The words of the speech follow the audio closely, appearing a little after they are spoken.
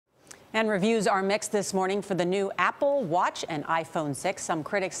And reviews are mixed this morning for the new Apple Watch and iPhone 6. Some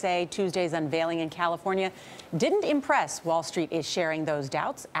critics say Tuesday's unveiling in California didn't impress. Wall Street is sharing those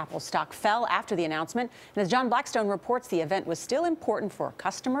doubts. Apple stock fell after the announcement. And as John Blackstone reports, the event was still important for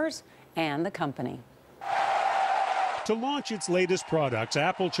customers and the company. To launch its latest products,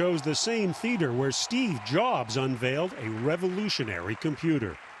 Apple chose the same theater where Steve Jobs unveiled a revolutionary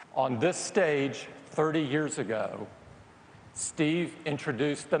computer. On this stage 30 years ago, Steve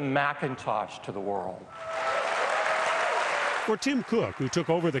introduced the Macintosh to the world. For Tim Cook, who took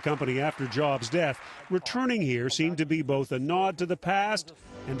over the company after Jobs' death, returning here seemed to be both a nod to the past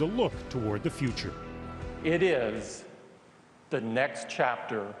and a look toward the future. It is the next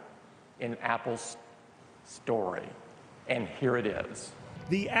chapter in Apple's story, and here it is.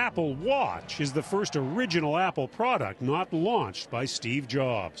 The Apple Watch is the first original Apple product not launched by Steve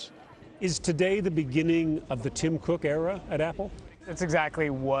Jobs. Is today the beginning of the Tim Cook era at Apple? That's exactly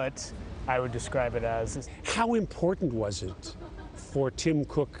what I would describe it as. How important was it for Tim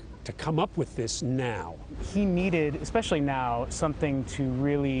Cook to come up with this now? He needed, especially now, something to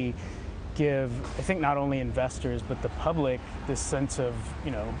really give, I think, not only investors but the public this sense of,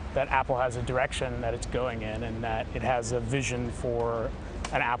 that Apple has a direction that it's going in and that it has a vision for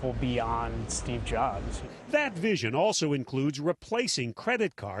an Apple beyond Steve Jobs. That vision also includes replacing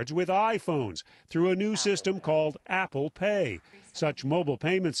credit cards with iPhones through a new system called Apple Pay. Such mobile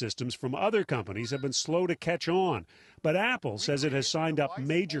payment systems from other companies have been slow to catch on, but Apple says it has signed up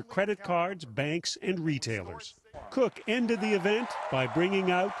major credit cards, banks, and retailers. Cook ended the event by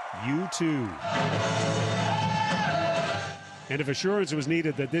bringing out U2. And if assurance was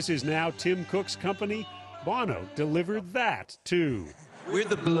needed that this is now Tim Cook's company, Bono delivered that too. We're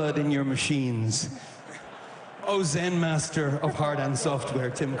the blood in your machines. Oh, Zen master of hard and software,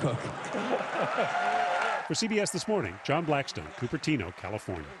 Tim Cook. For CBS This Morning, John Blackstone, Cupertino,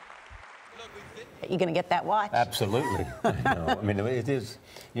 California. Are you going to get that watch? Absolutely. I mean, it is,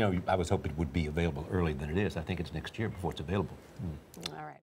 I was hoping it would be available earlier than it is. I think it's next year before it's available. All right.